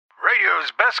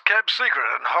radio's best-kept secret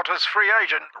and hottest free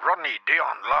agent, Rodney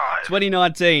Dion Live.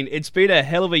 2019, it's been a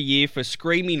hell of a year for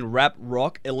screaming rap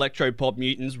rock electropop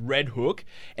mutants Red Hook,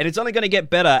 and it's only going to get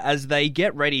better as they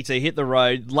get ready to hit the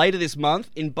road later this month,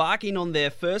 embarking on their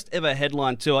first ever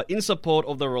headline tour in support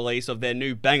of the release of their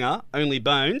new banger, Only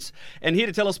Bones. And here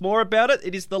to tell us more about it,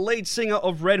 it is the lead singer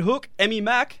of Red Hook, Emmy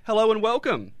Mack. Hello and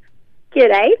welcome.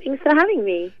 G'day, thanks for having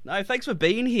me. No, thanks for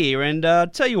being here. And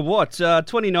tell you what,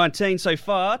 2019 so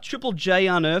far, Triple J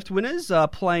Unearthed winners are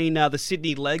playing the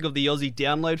Sydney leg of the Aussie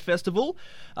Download Festival.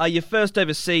 Your first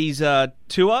overseas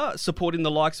tour, supporting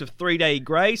the likes of 3 Day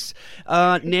Grace.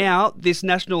 Now, this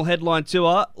national headline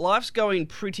tour, life's going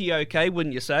pretty okay,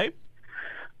 wouldn't you say?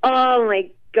 Oh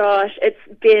my gosh, it's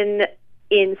been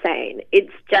insane.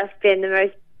 It's just been the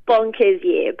most bonkers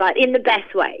year, but in the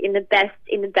best way, in the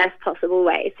best possible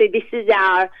way. So this is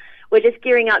we're just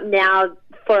gearing up now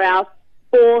for our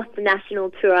fourth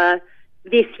national tour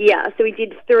this year. So we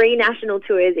did 3 national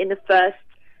tours in the first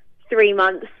 3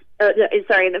 months, in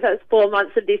the first 4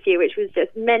 months of this year, which was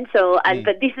just mental. And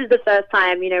but this is the first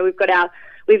time, we've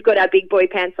got our big boy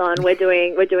pants on. We're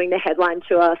doing the headline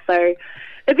tour. So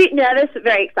a bit nervous, but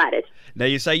very excited. Now,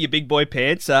 you say your big boy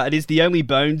pants. It is the Only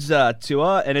Bones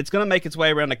tour, and it's going to make its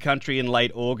way around the country in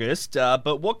late August.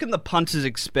 But what can the punters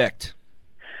expect?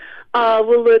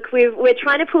 Well, look, we're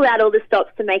trying to pull out all the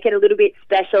stops to make it a little bit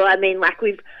special. I mean, like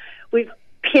we've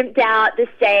pimped out the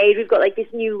stage. We've got like this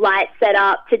new light set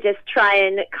up to just try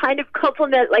and kind of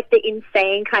complement like the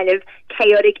insane kind of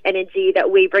chaotic energy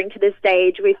that we bring to the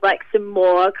stage with like some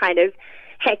more kind of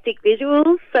hectic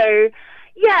visuals. So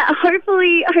yeah,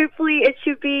 hopefully it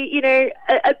should be,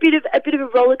 a bit of a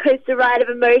roller coaster ride of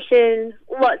emotions,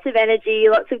 lots of energy,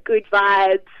 lots of good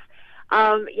vibes.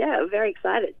 Yeah, very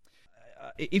excited.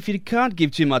 If you can't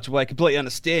give too much away, I completely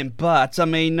understand. But I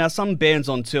mean, some bands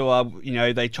on tour,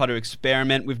 they try to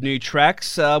experiment with new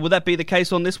tracks. Will that be the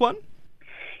case on this one?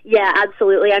 Yeah,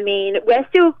 absolutely. I mean, we're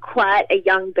still quite a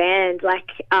young band.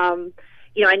 Like,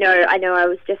 I know. I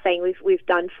was just saying we've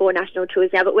done 4 national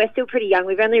tours now, but we're still pretty young.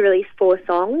 We've only released 4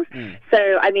 songs, so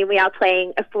I mean, we are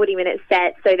playing a 40-minute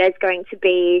set. So there's going to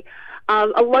be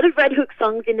a lot of Red Hook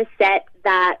songs in the set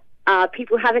that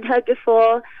people haven't heard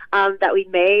before, that we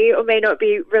may or may not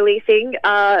be releasing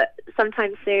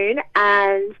sometime soon,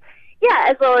 and yeah,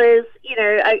 as well as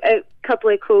a couple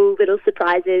of cool little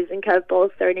surprises and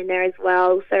curveballs thrown in there as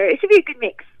well. So it should be a good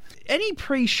mix. Any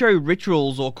pre-show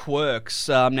rituals or quirks?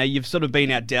 Now, you've sort of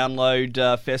been at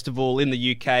Download Festival in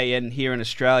the UK and here in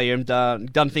Australia and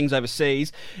done things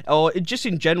overseas. Or just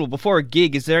in general, before a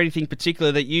gig, is there anything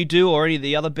particular that you do or any of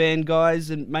the other band guys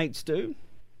and mates do?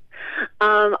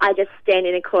 I just stand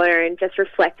in a corner and just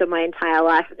reflect on my entire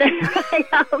life.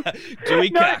 Do we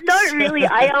not really.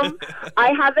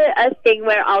 I have a thing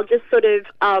where I'll just sort of,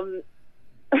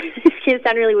 it's going to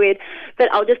sound really weird,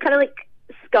 but I'll just kind of like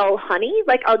skull honey.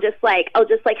 Like I'll just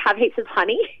have heaps of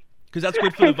honey. Because that's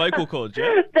good for the vocal cords,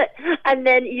 yeah. And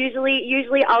then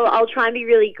usually I'll try and be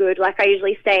really good. Like I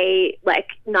usually stay like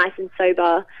nice and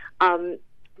sober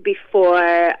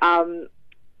before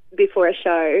a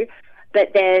show.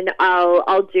 But then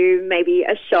I'll do maybe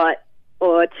a shot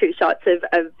or 2 shots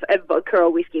of vodka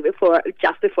or whiskey before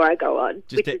I go on,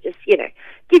 which is just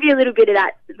give you a little bit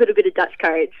of Dutch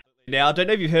courage. Now, I don't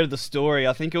know if you've heard of the story.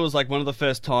 I think it was like one of the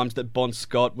first times that Bon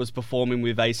Scott was performing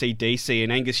with AC/DC,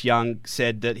 and Angus Young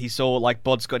said that he saw like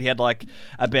Bon Scott. He had like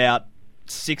about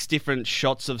 6 different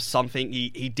shots of something.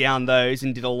 He downed those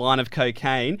and did a line of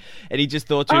cocaine, and he just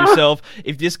thought to himself,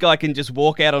 if this guy can just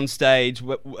walk out on stage,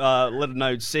 let a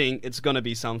note sing, it's going to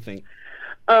be something.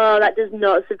 Oh, that does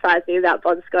not surprise me about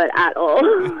Bon Scott at all.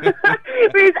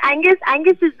 Whereas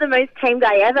Angus is the most tame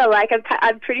guy ever. Like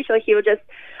I'm pretty sure he'll just,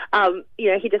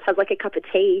 he just has like a cup of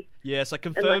tea. Yes, I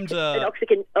confirmed. An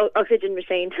oxygen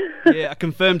machine. Yeah, a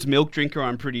confirmed milk drinker,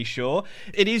 I'm pretty sure.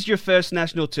 It is your first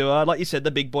national tour. Like you said,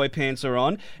 the big boy pants are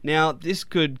on. Now, this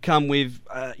could come with,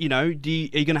 are you going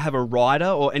to have a rider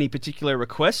or any particular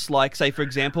requests? Like, say, for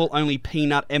example, only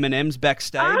peanut M&Ms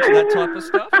backstage, that type of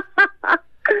stuff?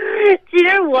 Do you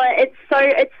know what? It's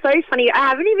so funny. I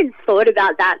haven't even thought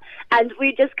about that. And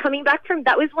we're just coming back from,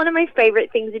 that was one of my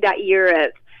favourite things about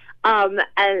Europe. And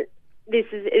this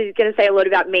is going to say a lot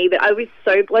about me, but I was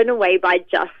so blown away by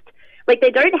just, like,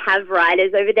 they don't have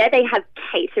riders over there. They have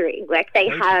catering. Like, they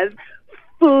have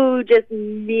full just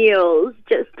meals,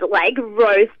 just like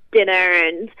roast dinner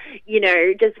and,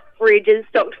 just fridges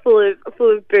stocked full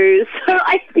of booze. So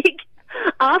I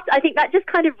think that just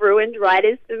kind of ruined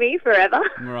riders for me forever.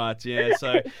 Right, yeah.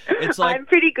 So it's like, I'm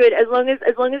pretty good as long as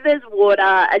there's water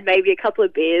and maybe a couple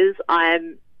of beers.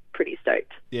 I'm pretty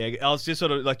stoked. Yeah, I was just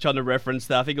sort of like trying to reference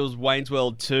that. I think it was Wayne's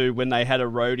World 2 when they had a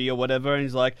roadie or whatever, and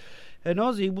he's like, an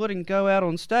Aussie wouldn't go out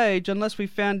on stage unless we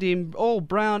found him all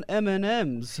brown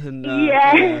M&Ms. And,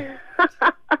 Yeah.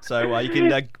 So you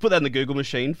can put that in the Google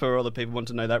machine for all the people who want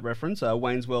to know that reference,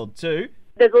 Wayne's World 2.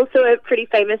 There's also a pretty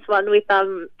famous one with,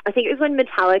 I think it was when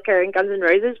Metallica and Guns N'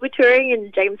 Roses were touring,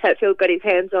 and James Hetfield got his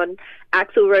hands on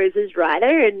Axl Rose's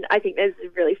rider, and I think there's a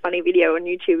really funny video on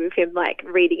YouTube of him, like,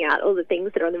 reading out all the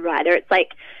things that are on the rider. It's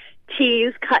like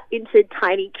cheese cut into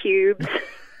tiny cubes.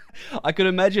 I could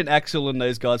imagine Axl and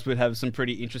those guys would have some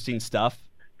pretty interesting stuff.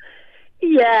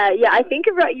 Yeah, I think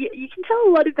you can tell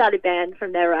a lot about a band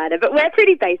from their rider, but we're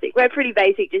pretty basic.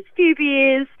 Just a few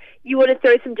beers. You want to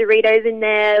throw some Doritos in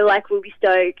there, like, we'll be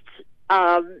stoked.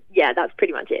 Yeah, that's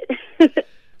pretty much it.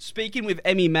 Speaking with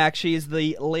Emmy Mack, she is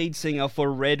the lead singer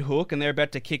for Red Hook, and they're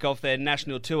about to kick off their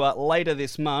national tour later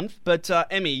this month. But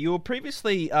Emmy, you were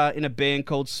previously in a band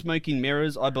called Smoking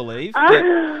Mirrors, I believe.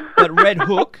 But Red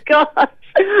Hook... Gosh,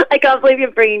 I can't believe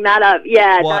you're bringing that up.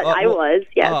 Yeah, I was,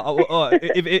 yeah.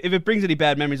 If it brings any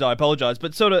bad memories, I apologise.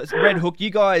 But sort of, Red Hook,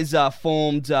 you guys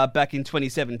formed back in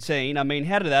 2017. I mean,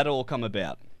 how did that all come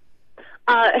about?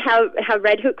 How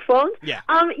Red Hook formed? Yeah.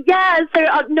 So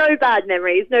no bad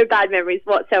memories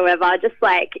whatsoever. Just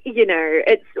like,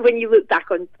 it's when you look back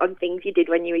on things you did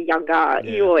when you were younger,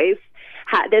 you always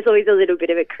there's always a little bit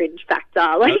of a cringe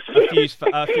factor. Like, a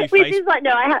few which is like,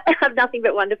 no, I have nothing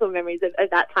but wonderful memories of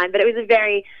that time. But it was a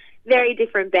very, very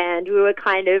different band. We were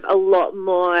kind of a lot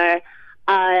more...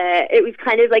 it was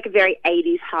kind of like a very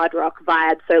 80s hard rock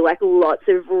vibe. So like lots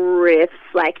of riffs,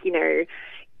 like,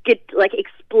 like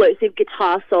explosive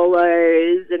guitar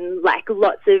solos and like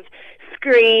lots of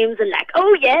screams and like,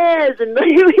 oh yes, and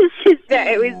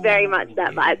it was very much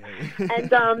that vibe.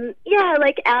 And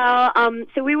like our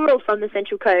so we were all from the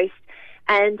Central Coast,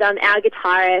 and our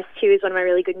guitarist, who was one of my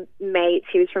really good mates,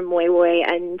 he was from Moi Moi,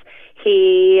 and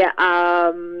he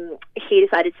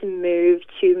decided to move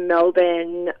to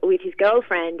Melbourne with his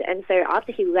girlfriend. And so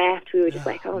after he left, we were just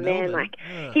like, oh man, like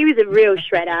he was a real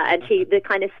shredder, and the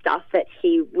kind of stuff that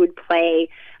he would play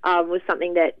was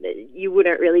something that you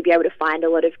wouldn't really be able to find a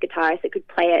lot of guitarists that could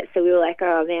play it. So we were like,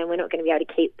 oh man, we're not going to be able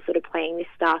to keep sort of playing this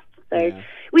stuff. So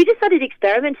we just started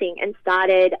experimenting and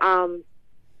started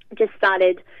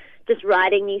just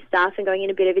writing new stuff and going in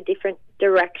a bit of a different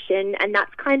direction. And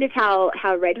that's kind of how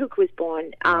Red Hook was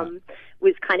born,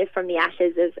 was kind of from the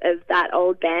ashes of that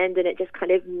old band, and it just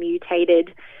kind of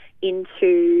mutated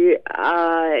into,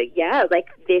 like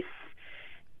this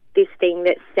thing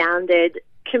that sounded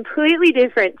completely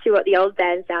different to what the old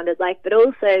band sounded like, but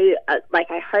also, like,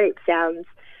 I hope sounds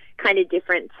kind of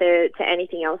different to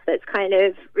anything else that's kind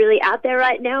of really out there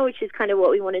right now, which is kind of what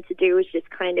we wanted to do, was just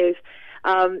kind of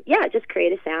just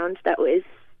create a sound that was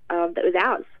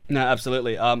ours. No,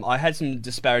 absolutely. I had some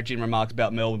disparaging remarks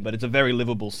about Melbourne, but it's a very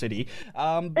livable city.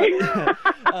 But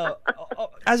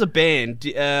as a band,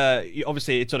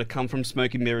 obviously it sort of come from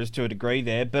Smoking Mirrors to a degree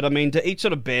there, but I mean, do each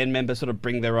sort of band member sort of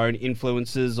bring their own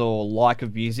influences or like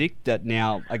of music that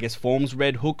now, I guess, forms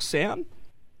Red Hook's sound?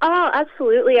 Oh,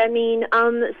 absolutely. I mean,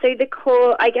 so the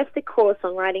core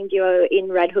songwriting duo in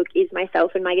Red Hook is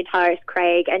myself and my guitarist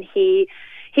Craig, and he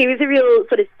was a real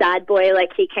sort of sad boy.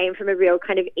 Like, he came from a real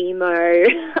kind of emo,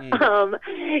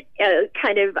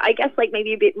 kind of, I guess, like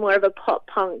maybe a bit more of a pop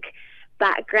punk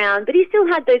background, but he still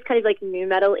had those kind of like nu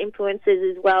metal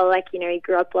influences as well. Like, he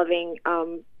grew up loving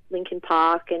Linkin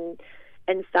Park and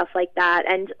stuff like that.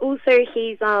 And also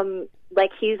he's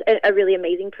a really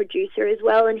amazing producer as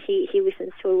well, and he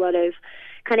listens to a lot of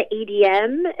kind of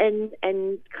EDM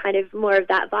and kind of more of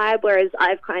that vibe, whereas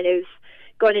I've kind of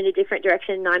gone in a different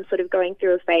direction, and I'm sort of going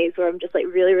through a phase where I'm just like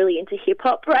really, really into hip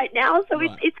hop right now. So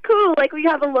it's cool. Like, we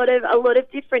have a lot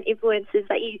of different influences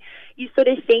that you sort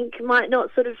of think might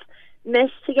not sort of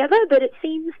mesh together, but it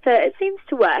seems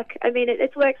to work. I mean,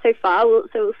 it's worked so far. We'll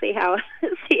see how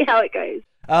it goes.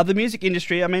 The music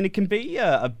industry, I mean, it can be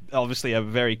obviously a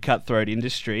very cutthroat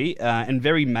industry and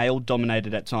very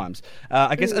male-dominated at times.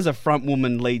 I guess as a front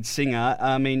woman lead singer,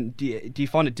 I mean, do you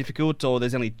find it difficult, or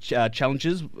there's any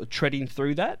challenges treading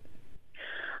through that?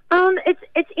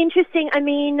 It's interesting. I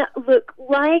mean, look,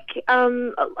 like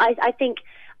I think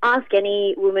ask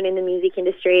any woman in the music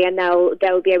industry, and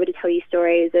they'll be able to tell you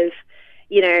stories of,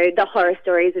 the horror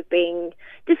stories of being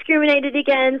discriminated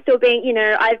against, or being,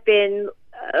 I've been.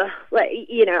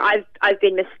 I've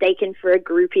been mistaken for a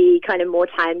groupie kind of more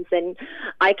times than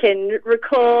I can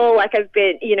recall. Like, I've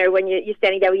been, when you're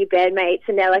standing there with your bandmates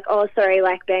and they're like, oh, sorry,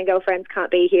 like, band girlfriends can't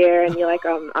be here, and you're like,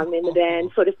 I'm in the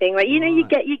band, sort of thing. Like, you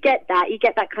get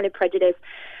that kind of prejudice.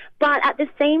 But at the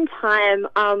same time,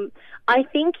 I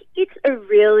think it's a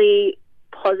really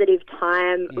positive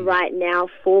time right now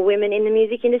for women in the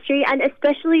music industry, and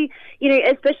especially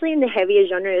in the heavier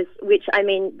genres, which, I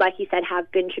mean, like you said,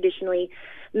 have been traditionally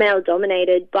male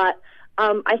dominated. But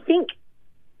I think,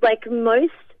 like,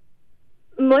 most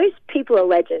people are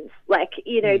legends. Like,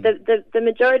 the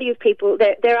majority of people,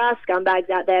 there are scumbags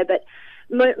out there, but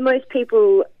most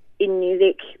people in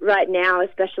music right now,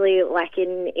 especially like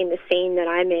in the scene that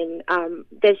I'm in,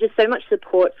 there's just so much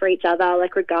support for each other,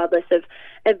 like regardless of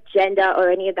gender or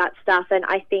any of that stuff. And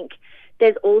I think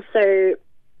it's also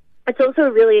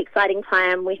a really exciting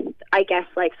time with, I guess,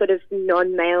 like sort of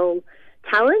non-male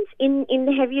talent in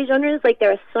the heavier genres. Like,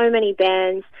 there are so many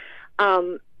bands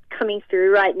coming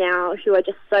through right now who are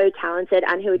just so talented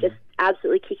and who are just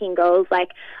absolutely kicking goals. Like,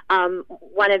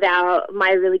 one of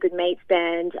my really good mates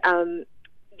band,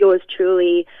 Yours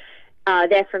Truly,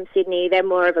 they're from Sydney. They're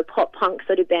more of a pop punk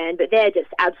sort of band, but they're just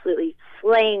absolutely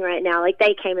slaying right now. Like,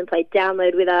 they came and played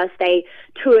Download with us. They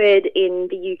toured in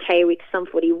the UK with Sum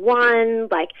 41.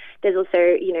 Like, there's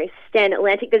also, Stan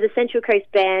Atlantic. There's a Central Coast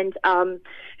band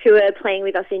who are playing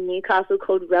with us in Newcastle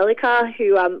called Relica,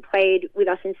 who played with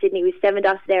us in Sydney with Seven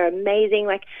Dust. They're amazing.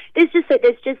 Like, there's just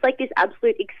like this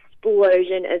absolute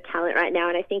explosion of talent right now,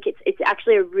 and I think it's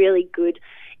actually a really good,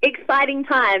 exciting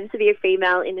time to be a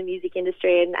female in the music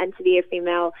industry and to be a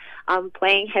female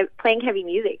playing heavy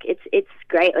music. It's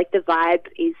great. Like, the vibe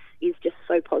is just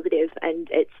so positive, and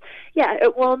it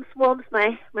warms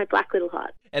my black little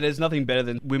heart. And there's nothing better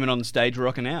than women on stage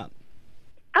rocking out.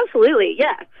 Absolutely,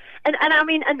 yeah. And I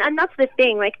mean, and that's the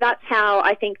thing. Like, that's how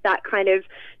I think that kind of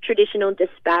traditional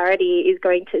disparity is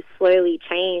going to slowly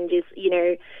change. Is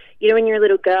when you're a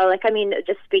little girl, like, I mean,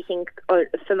 just speaking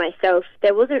for myself, I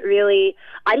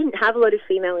didn't have a lot of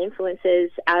female influences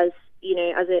as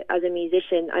a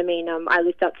musician. I mean, I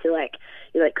looked up to like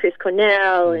Chris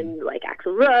Cornell and like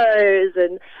Axl Rose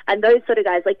and those sort of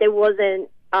guys. Like, there wasn't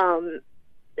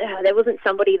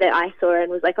somebody that I saw and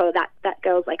was like, oh, that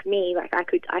girl's like me. Like, I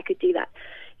could do that,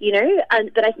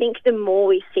 but I think the more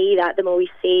we see that, the more we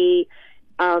see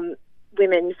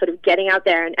women sort of getting out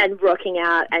there and rocking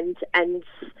out and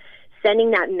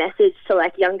sending that message to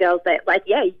like young girls that, like,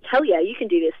 yeah, hell yeah, you can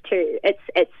do this too.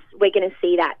 We're going to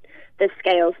see that the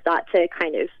scales start to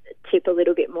kind of tip a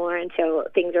little bit more until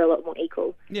things are a lot more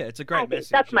equal. Yeah, it's a great message.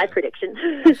 That's my prediction.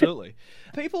 Absolutely.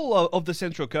 People of the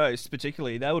Central Coast,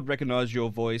 particularly, they would recognise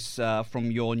your voice from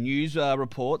your news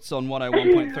reports on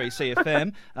 101.3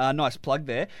 CFM. Nice plug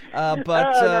there.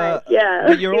 But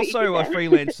you're also a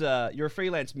freelance. You're a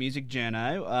freelance music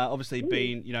journo. Obviously,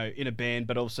 being in a band,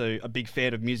 but also a big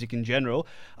fan of music in general.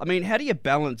 I mean, how do you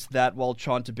balance that while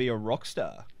trying to be a rock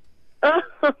star? Oh,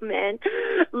 man.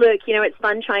 Look, it's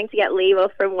fun trying to get leave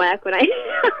off from work when I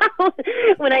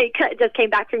just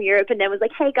came back from Europe and then was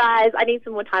like, hey, guys, I need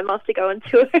some more time off to go on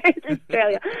tour in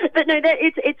Australia. But no,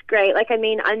 it's great. Like, I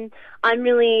mean, I'm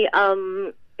really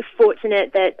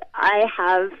fortunate that I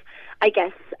have, I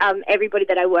guess, everybody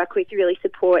that I work with really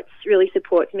supports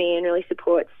me and really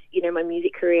supports, my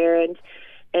music career. And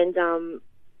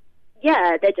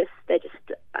they're just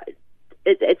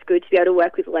it's good to be able to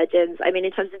work with legends. I mean,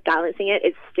 in terms of balancing it,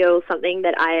 it's still something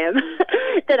that I'm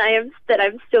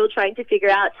still trying to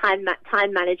figure out. Time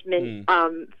management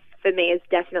for me has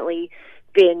definitely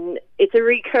been, it's a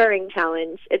recurring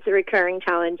challenge. It's a recurring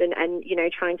challenge, and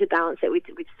trying to balance it with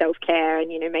self-care and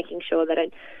making sure that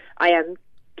I am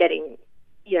getting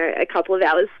a couple of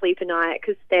hours sleep a night,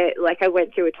 because I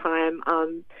went through a time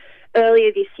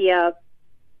earlier this year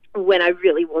when I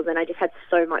really wasn't. I just had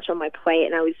so much on my plate,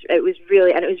 and it was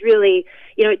really,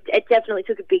 it definitely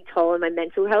took a big toll on my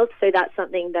mental health. So that's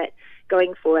something that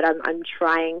going forward, I'm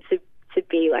trying to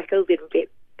be like a little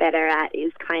bit better at,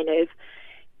 is trying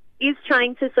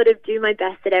to sort of do my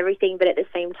best at everything, but at the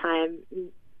same time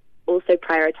also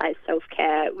prioritize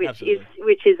self-care, which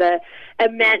is a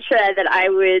mantra that I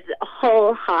would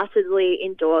wholeheartedly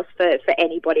endorse for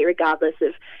anybody, regardless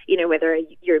of whether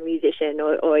you're a musician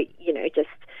or just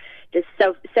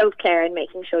self-care and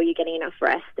making sure you're getting enough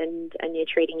rest and you're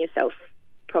treating yourself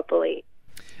properly.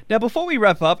 Now, before we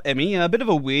wrap up, Emmy, a bit of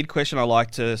a weird question I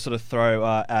like to sort of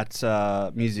throw at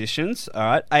musicians. All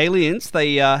right, aliens,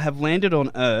 they have landed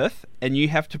on Earth, and you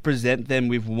have to present them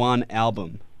with one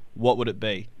album. What would it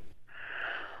be?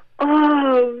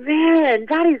 Oh, man,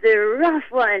 that is a rough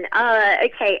one.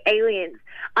 Okay, aliens.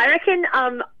 I reckon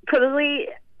probably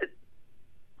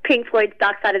Pink Floyd's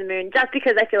Dark Side of the Moon, just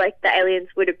because I feel like the aliens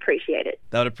would appreciate it.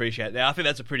 They would appreciate it. Now, I think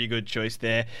that's a pretty good choice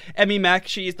there. Emmy Mack,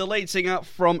 she is the lead singer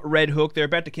from Red Hook. They're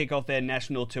about to kick off their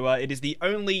national tour. It is the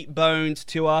Only Bones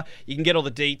tour. You can get all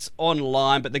the deets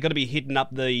online, but they're going to be hitting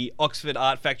up the Oxford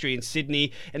Art Factory in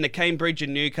Sydney and the Cambridge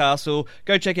in Newcastle.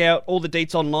 Go check out all the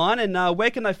deets online. And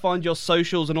where can they find your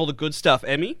socials and all the good stuff,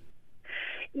 Emmy?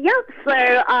 Yep,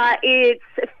 so it's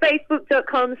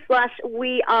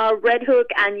facebook.com/weareredhook,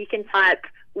 and you can type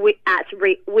We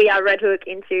Are Red Hook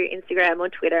into Instagram or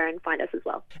Twitter and find us as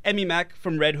well. Emmy Mack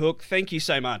from Red Hook, thank you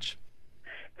so much.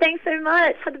 Thanks so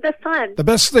much. Had the best time. The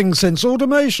best thing since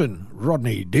automation.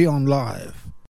 Rodney Dion Live.